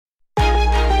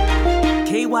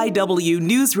KYW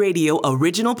News Radio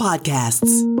original podcasts.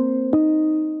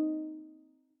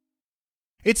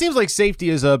 It seems like safety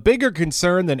is a bigger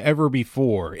concern than ever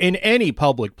before in any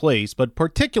public place, but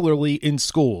particularly in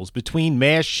schools. Between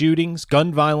mass shootings,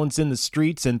 gun violence in the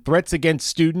streets, and threats against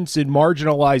students in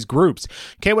marginalized groups,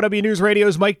 KYW News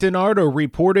Radio's Mike DiNardo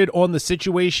reported on the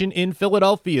situation in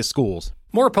Philadelphia schools.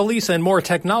 More police and more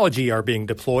technology are being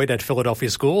deployed at Philadelphia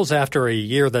schools after a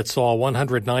year that saw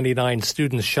 199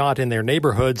 students shot in their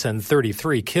neighborhoods and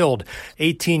 33 killed.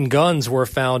 18 guns were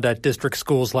found at district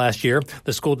schools last year.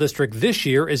 The school district this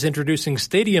year is introducing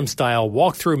stadium-style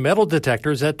walk-through metal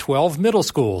detectors at 12 middle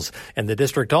schools. And the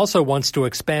district also wants to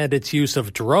expand its use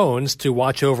of drones to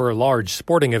watch over large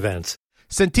sporting events.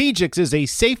 Centegix is a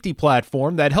safety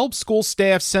platform that helps school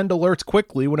staff send alerts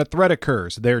quickly when a threat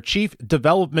occurs. Their chief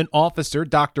development officer,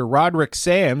 Dr. Roderick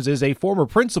Sams, is a former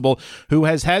principal who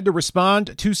has had to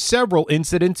respond to several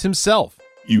incidents himself.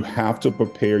 You have to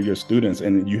prepare your students,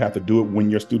 and you have to do it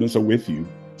when your students are with you.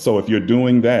 So if you're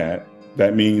doing that,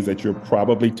 that means that you're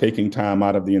probably taking time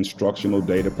out of the instructional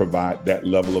day to provide that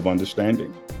level of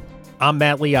understanding. I'm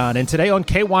Matt Leon, and today on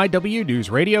KYW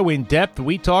News Radio In Depth,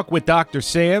 we talk with Dr.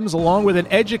 Sams, along with an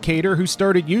educator who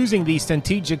started using these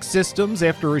Centegix systems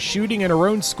after a shooting in her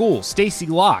own school, Stacy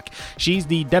Locke. She's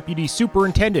the deputy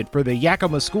superintendent for the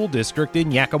Yakima School District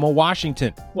in Yakima,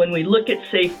 Washington. When we look at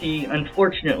safety,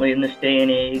 unfortunately, in this day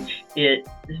and age, it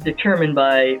is determined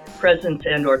by presence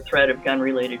and or threat of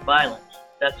gun-related violence.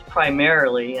 That's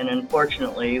primarily and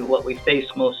unfortunately what we face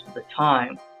most of the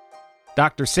time.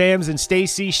 Dr. Sams and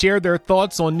Stacy shared their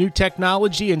thoughts on new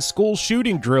technology and school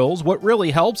shooting drills, what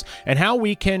really helps, and how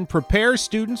we can prepare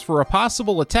students for a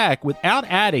possible attack without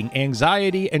adding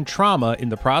anxiety and trauma in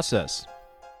the process.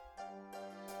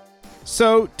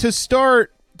 So to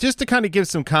start, just to kind of give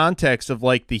some context of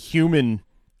like the human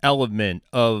element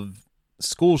of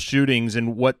school shootings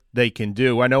and what they can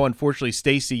do. I know, unfortunately,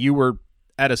 Stacy, you were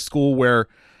at a school where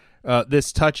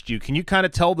this touched you. Can you kind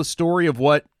of tell the story of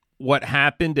what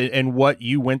happened and what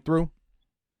you went through?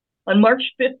 On March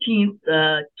 15th,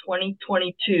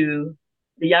 2022,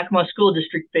 the Yakima School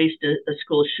District faced a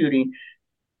school shooting.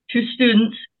 Two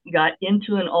students got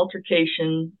into an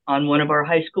altercation on one of our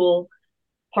high school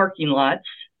parking lots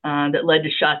that led to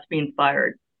shots being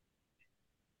fired.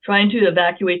 Trying to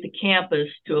evacuate the campus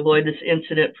to avoid this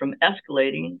incident from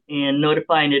escalating and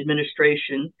notifying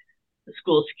administration, the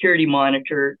school security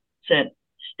monitor sent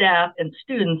staff and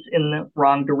students in the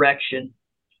wrong direction.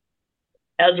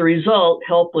 As a result,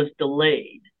 help was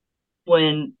delayed.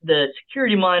 When the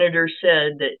security monitor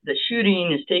said that the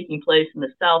shooting is taking place in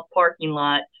the south parking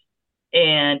lot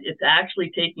and it's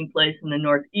actually taking place in the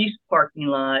northeast parking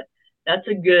lot, that's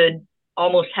a good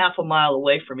almost half a mile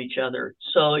away from each other.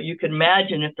 So you can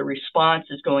imagine if the response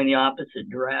is going the opposite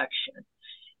direction.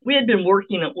 We had been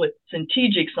working with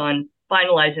Centegix on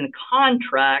finalizing a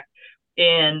contract,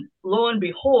 and lo and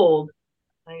behold,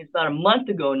 I think it's about a month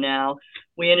ago now,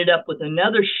 we ended up with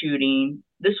another shooting,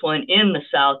 this one in the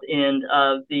south end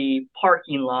of the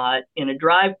parking lot in a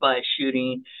drive-by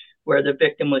shooting where the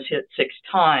victim was hit 6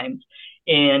 times.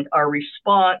 And our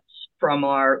response from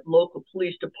our local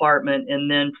police department and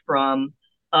then from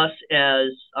us as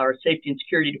our safety and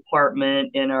security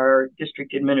department and our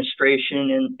district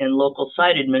administration and local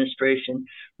site administration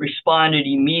responded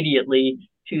immediately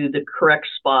to the correct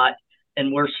spot.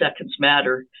 And where seconds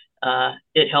matter,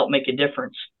 it helped make a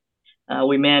difference.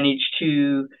 We managed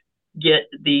to get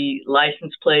the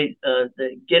license plate,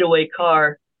 the getaway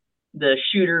car. The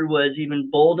shooter was even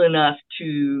bold enough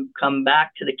to come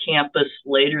back to the campus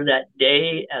later that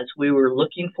day as we were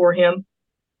looking for him.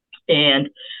 And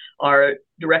our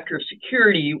director of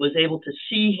security was able to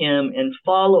see him and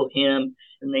follow him,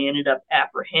 and they ended up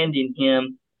apprehending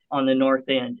him on the north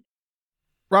end.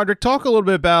 Roderick, talk a little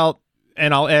bit about,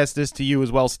 and I'll ask this to you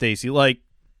as well, Stacy, like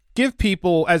give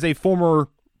people, as a former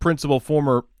principal,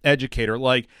 former educator,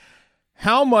 like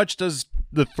how much does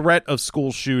the threat of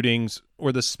school shootings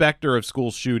or the specter of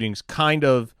school shootings kind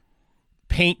of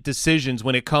paint decisions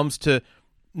when it comes to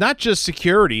not just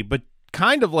security, but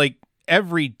kind of like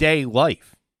everyday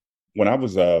life? When I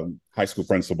was a high school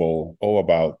principal,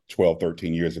 about 12,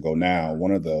 13 years ago now,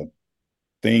 one of the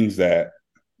things that,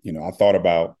 I thought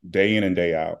about day in and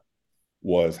day out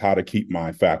was how to keep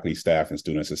my faculty, staff, and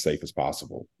students as safe as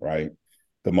possible, right?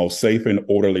 The most safe and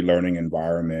orderly learning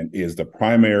environment is the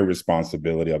primary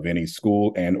responsibility of any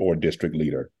school and or district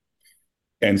leader.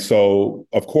 And so,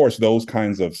 of course, those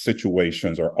kinds of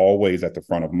situations are always at the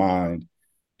front of mind,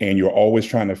 and you're always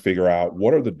trying to figure out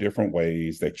what are the different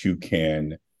ways that you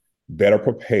can better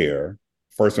prepare,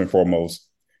 first and foremost,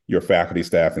 your faculty,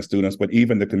 staff, and students, but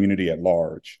even the community at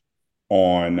large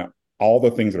on all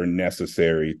the things that are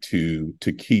necessary to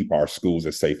keep our schools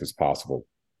as safe as possible.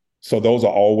 So those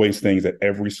are always things that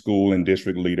every school and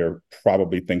district leader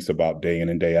probably thinks about day in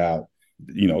and day out.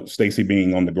 You know, Stacy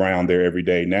being on the ground there every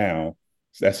day now,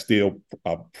 that's still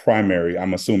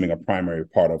I'm assuming a primary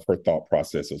part of her thought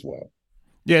process as well.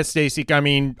 Yeah, Stacy, I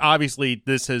mean, obviously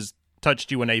this has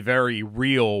touched you in a very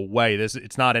real way.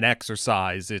 It's not an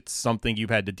exercise. It's something you've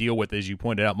had to deal with, as you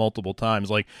pointed out multiple times.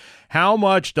 Like, how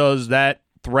much does that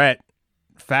threat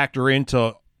factor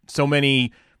into so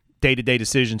many day-to-day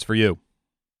decisions for you?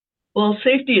 Well,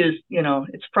 safety is,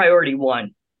 it's priority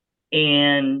one.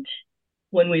 And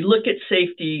when we look at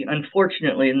safety,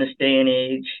 unfortunately, in this day and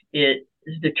age, it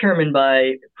is determined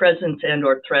by presence and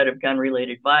or threat of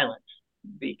gun-related violence,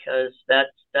 because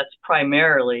that's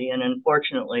primarily and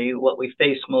unfortunately what we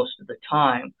face most of the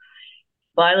time.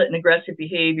 Violent and aggressive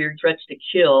behavior, threats to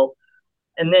kill,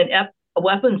 and then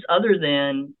weapons other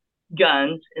than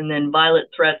guns, and then violent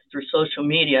threats through social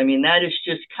media. I mean, that is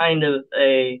just kind of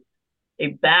a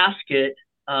basket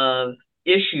of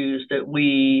issues that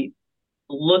we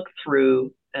look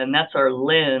through, and that's our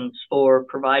lens for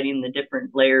providing the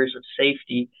different layers of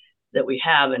safety that we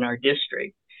have in our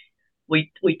district. We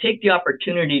take the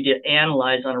opportunity to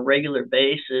analyze on a regular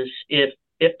basis if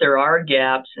there are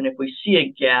gaps, and if we see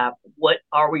a gap, what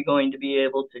are we going to be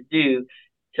able to do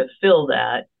to fill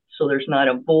that so there's not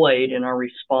a void in our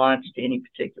response to any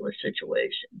particular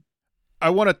situation. I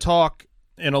want to talk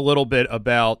in a little bit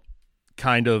about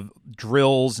kind of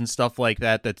drills and stuff like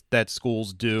that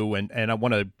schools do, and I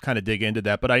want to kind of dig into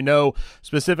that. But I know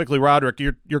specifically, Roderick,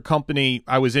 your company,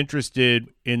 I was interested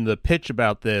in the pitch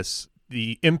about this,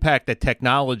 the impact that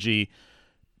technology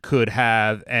could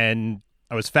have, and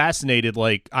I was fascinated,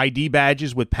 like ID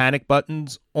badges with panic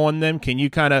buttons on them. Can you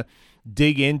kind of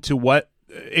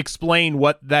explain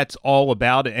what that's all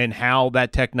about and how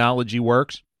that technology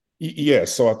works?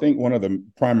 Yes. So I think one of the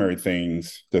primary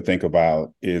things to think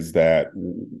about is that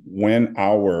when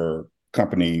our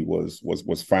company was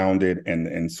founded,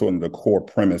 and sort of the core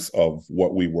premise of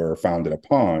what we were founded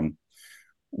upon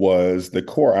was the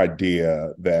core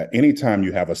idea that anytime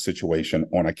you have a situation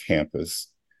on a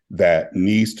campus that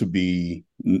needs to be,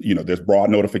 there's broad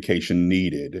notification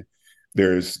needed,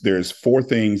 there's four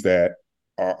things that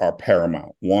are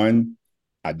paramount. One,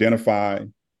 identify.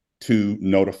 Two,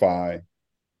 notify.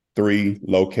 Three,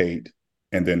 locate.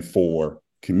 And then four,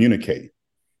 communicate.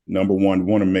 Number one,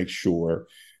 we want to make sure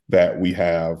that we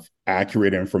have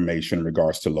accurate information in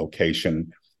regards to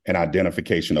location and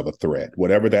identification of a threat,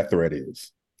 whatever that threat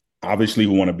is. Obviously,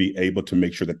 we want to be able to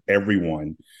make sure that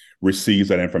everyone receives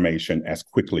that information as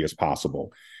quickly as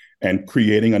possible, and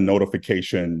creating a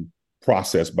notification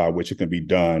process by which it can be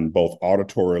done both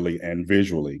auditorily and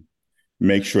visually,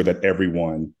 make sure that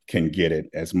everyone can get it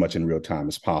as much in real time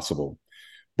as possible.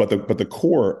 But the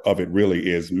core of it really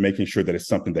is making sure that it's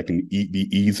something that can be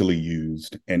easily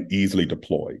used and easily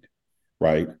deployed,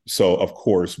 right? So, of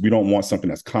course, we don't want something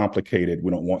that's complicated. We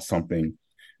don't want something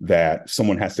that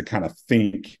someone has to kind of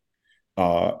think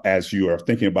as you are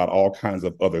thinking about all kinds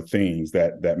of other things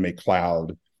that may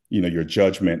cloud, your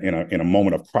judgment in a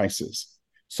moment of crisis.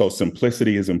 So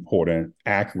simplicity is important,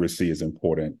 accuracy is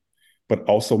important, but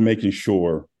also making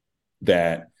sure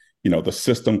that the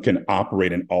system can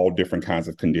operate in all different kinds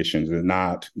of conditions. It's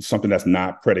not something that's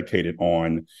not predicated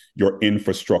on your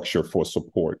infrastructure for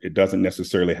support. It doesn't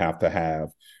necessarily have to have,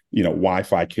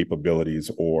 Wi-Fi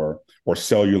capabilities or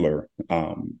cellular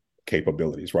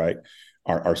capabilities, right?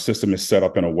 Our system is set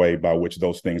up in a way by which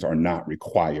those things are not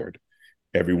required.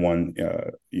 Everyone,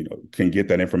 can get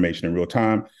that information in real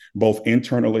time, both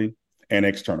internally and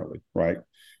externally, right?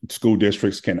 School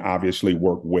districts can obviously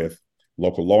work with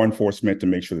local law enforcement to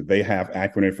make sure that they have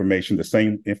accurate information, the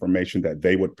same information that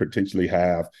they would potentially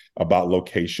have about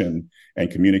location,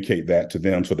 and communicate that to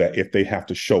them so that if they have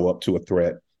to show up to a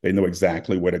threat, they know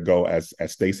exactly where to go, as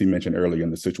Stacy mentioned earlier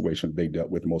in the situation they dealt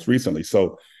with most recently.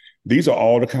 So these are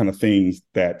all the kind of things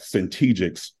that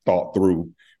Centegix thought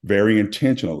through very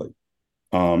intentionally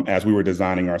as we were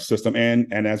designing our system,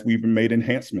 and as we've made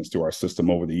enhancements to our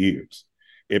system over the years.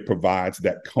 It provides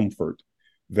that comfort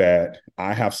that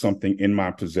I have something in my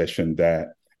possession that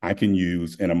I can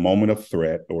use in a moment of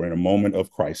threat or in a moment of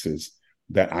crisis,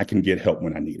 that I can get help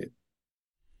when I need it.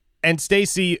 And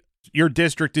Stacy, your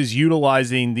district is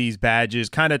utilizing these badges.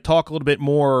 Kind of talk a little bit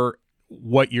more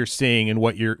what you're seeing and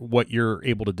what you're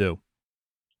able to do.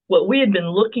 What we had been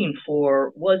looking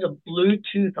for was a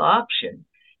Bluetooth option,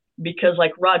 because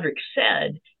like Roderick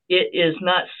said, it is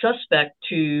not suspect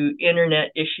to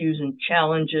internet issues and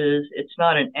challenges. It's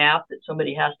not an app that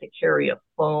somebody has to carry a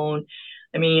phone.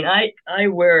 I mean, I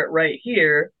wear it right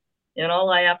here, and all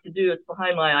I have to do is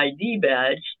behind my ID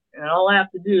badge, and all I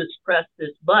have to do is press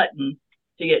this button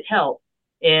to get help.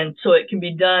 And so it can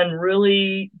be done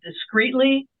really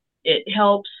discreetly. It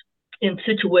helps in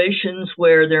situations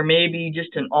where there may be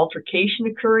just an altercation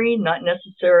occurring, not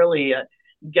necessarily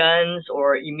guns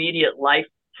or immediate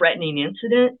life-threatening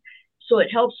incident. So it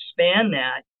helps span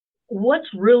that. What's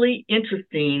really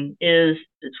interesting is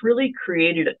it's really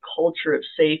created a culture of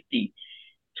safety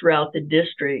throughout the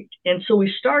district. And so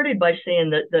we started by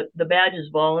saying that the badge is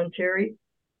voluntary.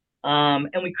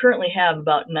 And we currently have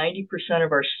about 90%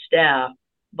 of our staff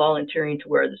volunteering to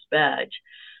wear this badge.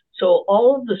 So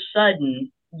all of a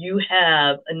sudden, you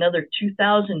have another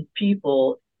 2,000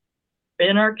 people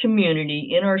in our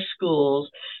community, in our schools,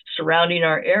 surrounding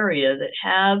our area that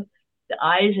have the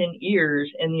eyes and ears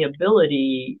and the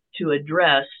ability to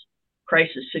address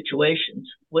crisis situations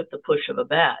with the push of a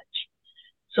badge.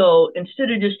 So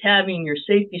instead of just having your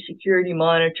safety security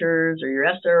monitors or your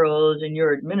SROs and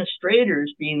your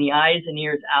administrators being the eyes and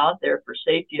ears out there for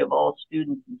safety of all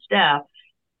students and staff,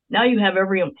 now you have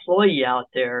every employee out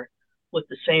there with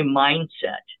the same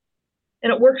mindset.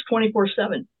 And it works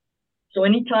 24/7. So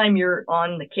anytime you're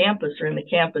on the campus or in the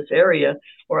campus area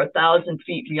or 1,000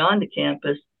 feet beyond the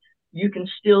campus, you can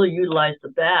still utilize the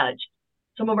badge.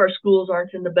 Some of our schools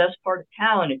aren't in the best part of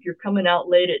town. If you're coming out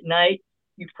late at night,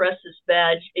 you press this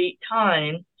badge 8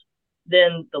 times,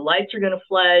 then the lights are going to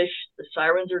flash, the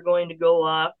sirens are going to go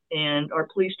off, and our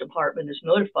police department is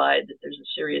notified that there's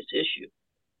a serious issue.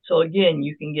 So again,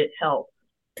 you can get help.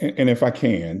 And if I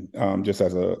can, just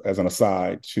as an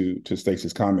aside to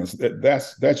Stacey's comments,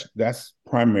 that's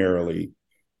primarily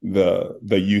the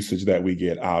usage that we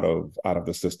get out of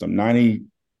the system.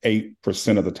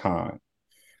 98% of the time,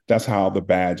 that's how the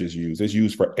badge is used. It's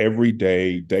used for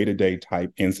everyday, day-to-day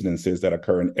type incidences that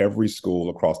occur in every school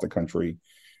across the country,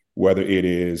 whether it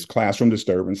is classroom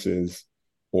disturbances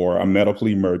or a medical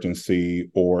emergency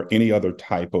or any other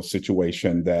type of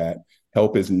situation that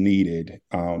help is needed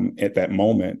at that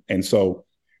moment. And so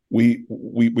we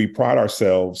pride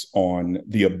ourselves on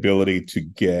the ability to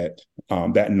get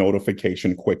that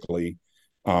notification quickly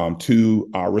to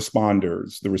our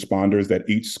responders, the responders that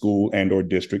each school and or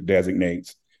district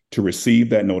designates to receive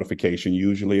that notification.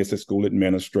 Usually it's a school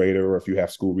administrator, or if you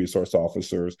have school resource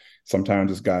officers,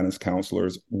 sometimes it's guidance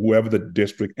counselors, whoever the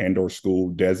district and or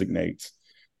school designates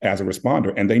as a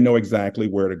responder. And they know exactly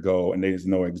where to go, and they just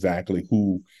know exactly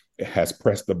who has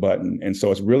pressed the button. And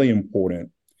so it's really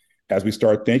important as we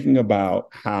start thinking about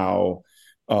how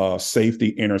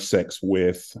safety intersects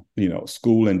with,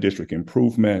 school and district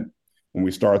improvement, when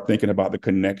we start thinking about the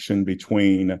connection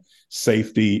between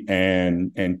safety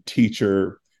and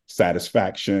teacher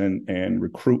satisfaction and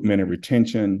recruitment and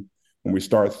retention, when we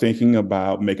start thinking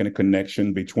about making a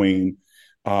connection between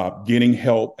getting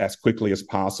help as quickly as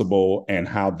possible and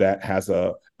how that has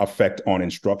an effect on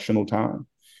instructional time.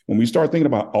 When we start thinking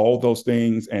about all those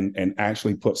things and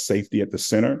actually put safety at the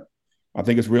center, I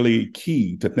think it's really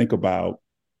key to think about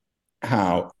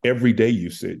how everyday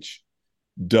usage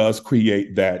does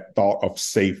create that thought of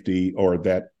safety or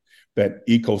that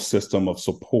ecosystem of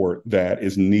support that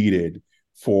is needed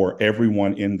for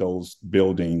everyone in those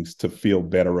buildings to feel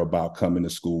better about coming to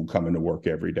school, coming to work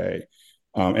every day.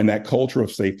 And that culture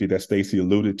of safety that Stacey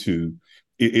alluded to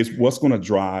is what's going to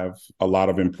drive a lot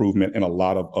of improvement in a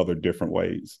lot of other different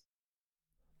ways.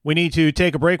 We need to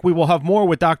take a break. We will have more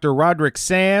with Dr. Roderick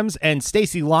Sams and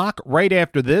Stacey Locke right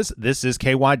after this. This is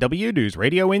KYW News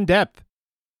Radio In Depth.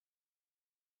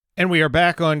 And we are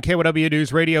back on KYW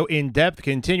News Radio In Depth,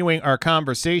 continuing our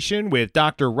conversation with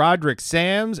Dr. Roderick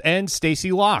Sams and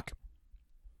Stacey Locke.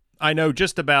 I know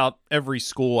just about every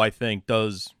school, I think,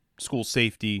 does school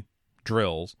safety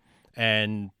drills,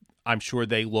 and I'm sure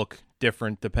they look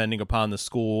different depending upon the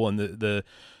school and the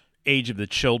age of the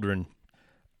children.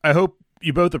 I hope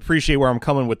you both appreciate where I'm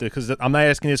coming with it, because I'm not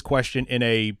asking this question in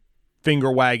a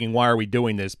finger wagging, why are we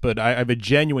doing this? But I have a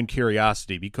genuine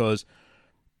curiosity, because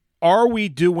are we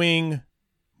doing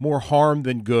more harm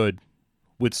than good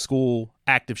with school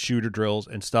active shooter drills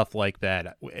and stuff like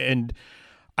that? And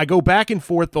I go back and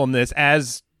forth on this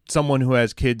as someone who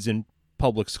has kids in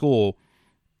public school.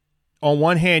 On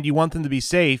one hand, you want them to be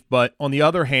safe, but on the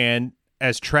other hand,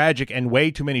 as tragic and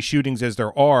way too many shootings as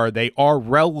there are, they are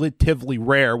relatively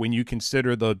rare when you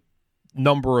consider the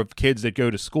number of kids that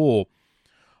go to school.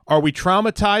 Are we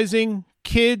traumatizing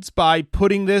kids by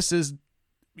putting this as,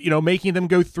 making them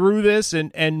go through this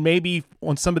and maybe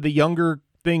on some of the younger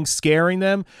things scaring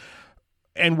them?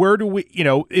 And where do we,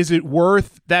 is it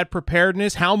worth that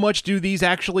preparedness? How much do these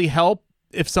actually help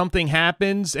if something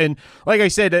happens? And like I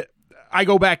said, I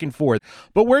go back and forth,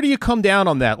 but where do you come down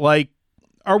on that? Like,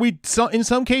 are we in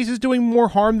some cases doing more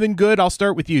harm than good? I'll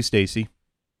start with you, Stacy.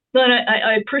 No, and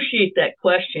I appreciate that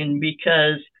question,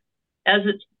 because as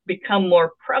it's become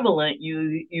more prevalent,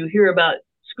 you hear about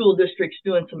school districts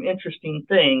doing some interesting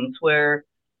things where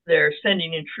they're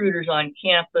sending intruders on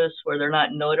campus, where they're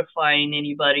not notifying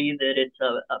anybody that it's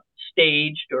a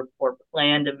staged or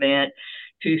planned event,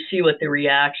 to see what the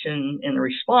reaction and the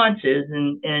response is,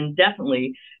 and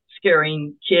definitely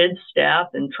scaring kids, staff,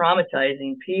 and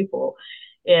traumatizing people.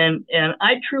 And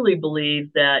I truly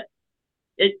believe that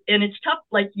it's tough,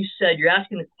 like you said, you're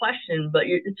asking the question, but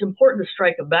it's important to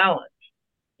strike a balance.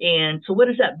 And so what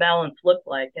does that balance look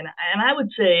like? And I would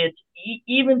say it's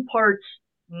even parts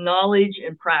knowledge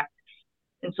and practice.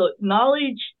 And so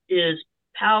knowledge is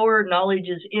power, knowledge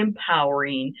is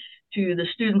empowering to the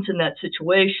students in that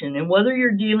situation. And whether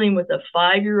you're dealing with a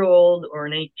 5-year-old or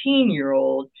an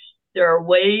 18-year-old, there are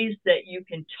ways that you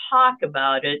can talk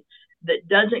about it that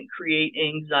doesn't create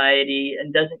anxiety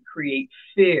and doesn't create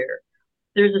fear.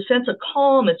 There's a sense of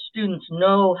calm as students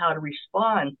know how to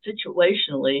respond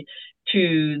situationally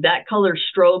to that color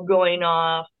strobe going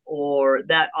off or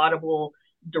that audible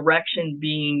direction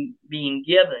being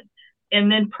given.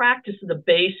 And then practice the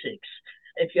basics.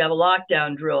 If you have a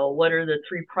lockdown drill, what are the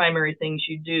 3 primary things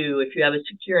you do? If you have a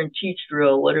secure and teach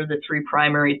drill, what are the 3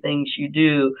 primary things you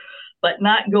do? But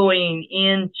not going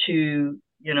into,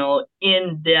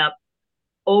 in-depth,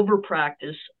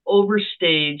 over-practice,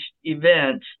 over-staged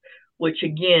events, which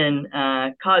again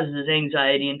causes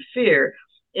anxiety and fear.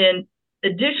 And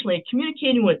additionally,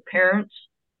 communicating with parents,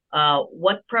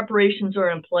 what preparations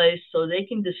are in place so they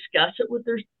can discuss it with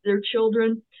their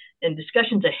children, and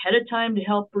discussions ahead of time to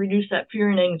help reduce that fear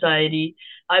and anxiety,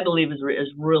 I believe is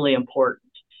really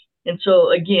important. And so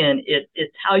again,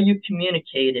 it's how you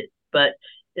communicate it, but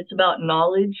it's about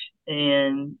knowledge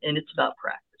and it's about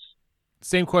practice.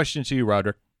 Same question to you,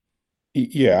 Roderick.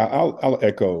 Yeah, I'll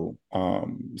echo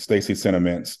Stacy's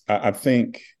sentiments. I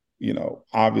think,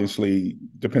 obviously,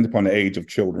 depends upon the age of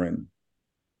children,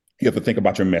 you have to think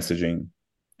about your messaging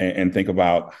and think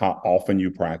about how often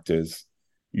you practice.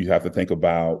 You have to think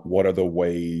about what are the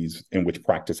ways in which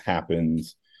practice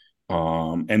happens.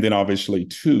 And then obviously,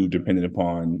 too, depending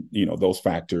upon, those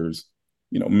factors,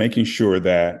 making sure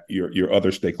that your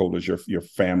other stakeholders, your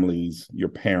families, your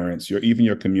parents, even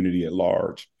your community at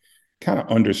large, kind of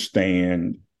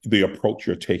understand the approach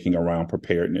you're taking around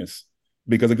preparedness.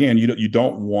 Because again, you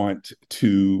don't want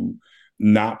to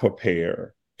not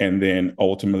prepare and then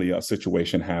ultimately a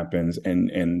situation happens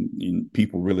and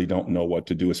people really don't know what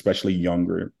to do, especially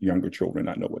younger children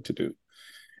not know what to do.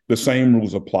 The same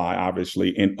rules apply,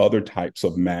 obviously, in other types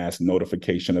of mass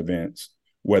notification events,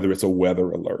 whether it's a weather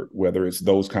alert, whether it's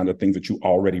those kind of things that you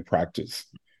already practice,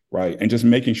 right? And just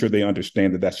making sure they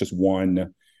understand that that's just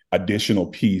one additional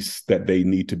piece that they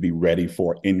need to be ready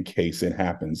for in case it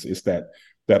happens. It's that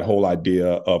whole idea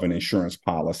of an insurance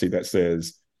policy that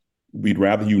says, we'd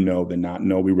rather you know than not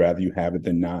know. We'd rather you have it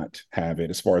than not have it,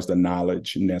 as far as the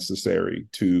knowledge necessary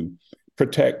to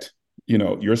protect,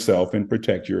 yourself and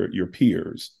protect your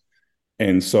peers.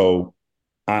 And so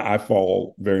I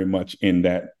fall very much in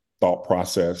that thought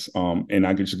process. And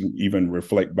I can even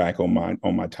reflect back on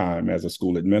my time as a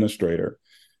school administrator.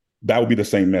 That would be the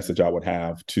same message I would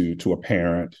have to a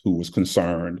parent who was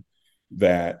concerned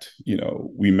that,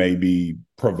 we may be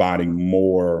providing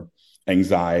more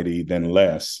anxiety than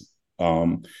less.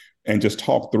 And just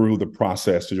talk through the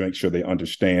process to make sure they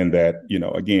understand that,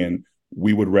 again,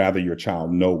 we would rather your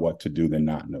child know what to do than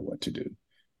not know what to do.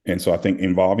 And so I think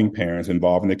involving parents,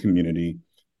 involving the community,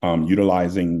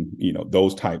 utilizing,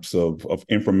 those types of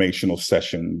informational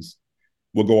sessions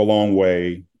will go a long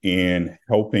way in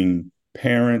helping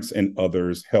parents and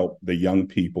others help the young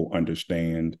people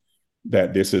understand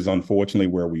that this is unfortunately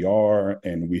where we are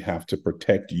and we have to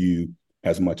protect you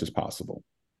as much as possible.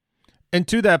 And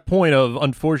to that point of,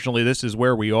 unfortunately, this is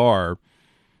where we are,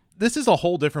 this is a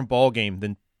whole different ballgame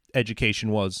than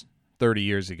education was 30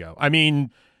 years ago. I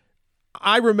mean,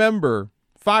 I remember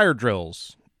fire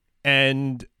drills,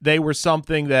 and they were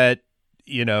something that,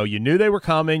 you knew they were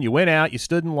coming. You went out, you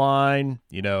stood in line,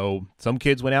 some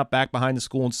kids went out back behind the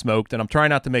school and smoked, and I'm trying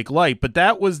not to make light, but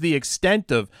that was the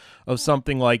extent of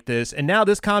something like this. And now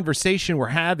this conversation we're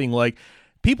having, like,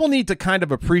 people need to kind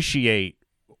of appreciate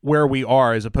where we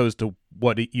are as opposed to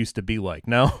what it used to be like.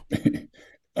 No?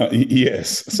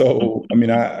 Yes. So, I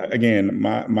mean,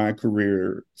 my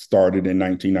career started in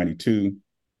 1992,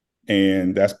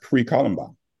 and that's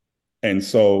pre-Columbine. And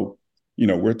so,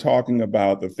 we're talking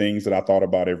about the things that I thought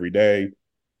about every day.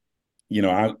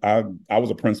 I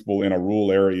was a principal in a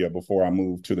rural area before I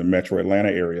moved to the metro Atlanta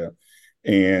area.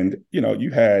 And, you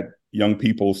had young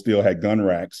people still had gun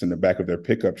racks in the back of their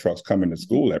pickup trucks coming to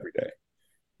school every day,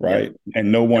 right? Yeah.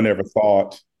 And no one ever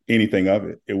thought anything of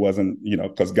it. It wasn't,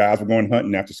 because guys were going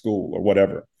hunting after school or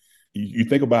whatever. You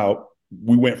think about,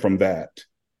 we went from that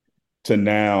to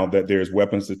now that there's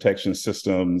weapons detection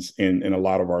systems in a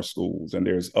lot of our schools, and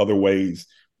there's other ways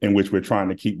in which we're trying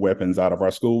to keep weapons out of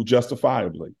our school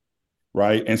justifiably,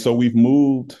 right? And so we've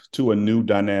moved to a new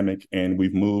dynamic, and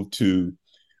we've moved to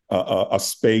a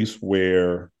space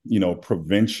where,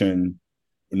 prevention,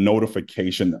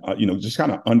 notification, just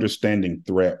kind of understanding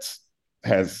threats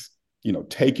has,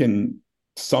 taken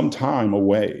some time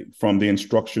away from the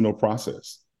instructional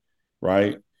process,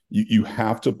 right? You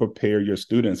have to prepare your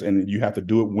students, and you have to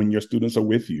do it when your students are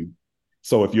with you.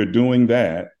 So if you're doing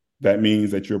that, that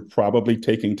means that you're probably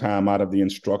taking time out of the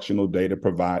instructional day to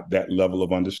provide that level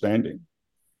of understanding.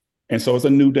 And so it's a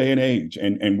new day and age,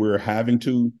 and we're having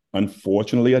to,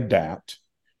 unfortunately, adapt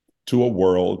to a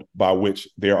world by which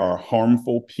there are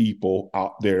harmful people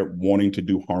out there wanting to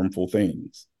do harmful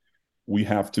things. We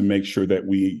have to make sure that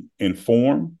we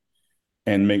inform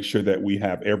and make sure that we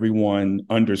have everyone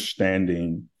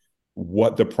understanding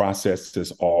what the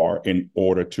processes are in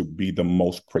order to be the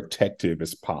most protective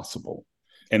as possible.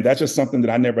 And that's just something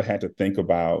that I never had to think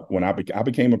about when I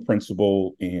became a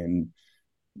principal in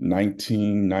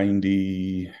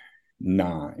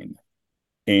 1999,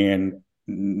 and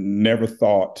never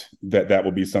thought that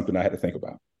would be something I had to think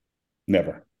about.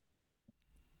 Never.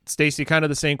 Stacey, kind of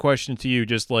the same question to you,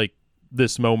 just like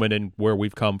this moment and where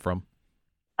we've come from.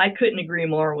 I couldn't agree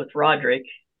more with Roderick.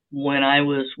 When I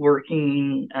was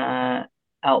working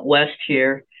out west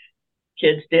here,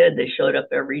 kids they showed up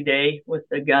every day with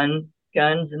the guns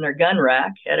in their gun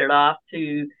rack, headed off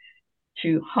to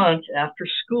hunt after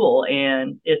school.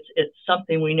 And it's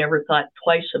something we never thought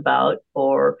twice about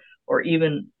or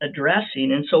even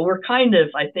addressing. And so we're kind of,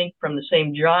 I think, from the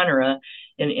same genre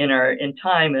in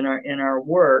our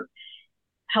work.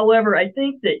 However, I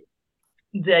think that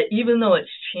even though it's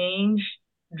changed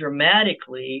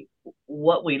dramatically,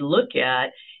 what we look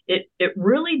at, it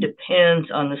really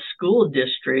depends on the school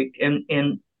district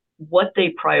and what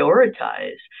they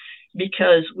prioritize.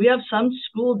 Because we have some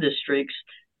school districts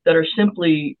that are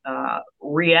simply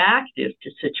reactive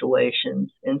to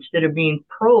situations instead of being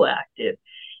proactive.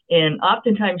 And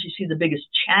oftentimes you see the biggest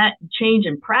change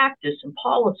in practice and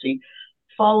policy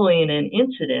following an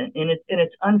incident. And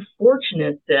it's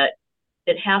unfortunate that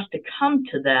it has to come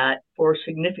to that for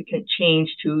significant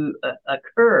change to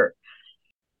occur.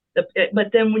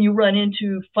 But then when you run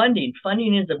into funding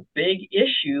is a big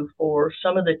issue for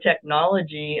some of the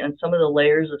technology and some of the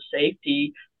layers of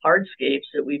safety hardscapes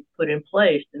that we've put in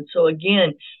place. And so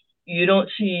again, you don't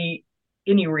see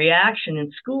any reaction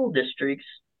in school districts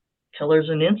till there's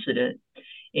an incident.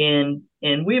 And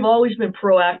we've always been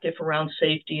proactive around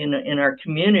safety in our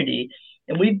community,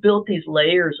 and we've built these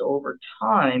layers over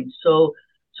time. So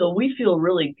we feel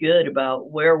really good about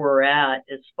where we're at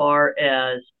as far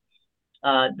as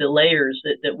the layers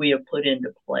that we have put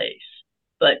into place.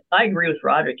 But I agree with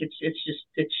Roderick.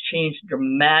 It's changed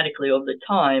dramatically over the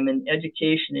time, and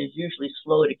education is usually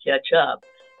slow to catch up.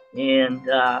 And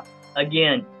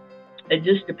again, it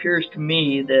just appears to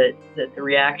me that the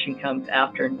reaction comes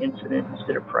after an incident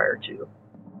instead of prior to.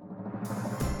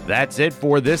 That's it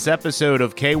for this episode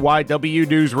of KYW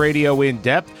News Radio In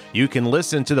Depth. You can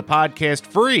listen to the podcast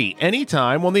free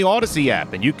anytime on the Odyssey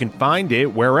app, and you can find it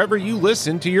wherever you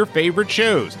listen to your favorite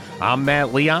shows. I'm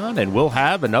Matt Leon, and we'll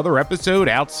have another episode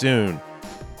out soon.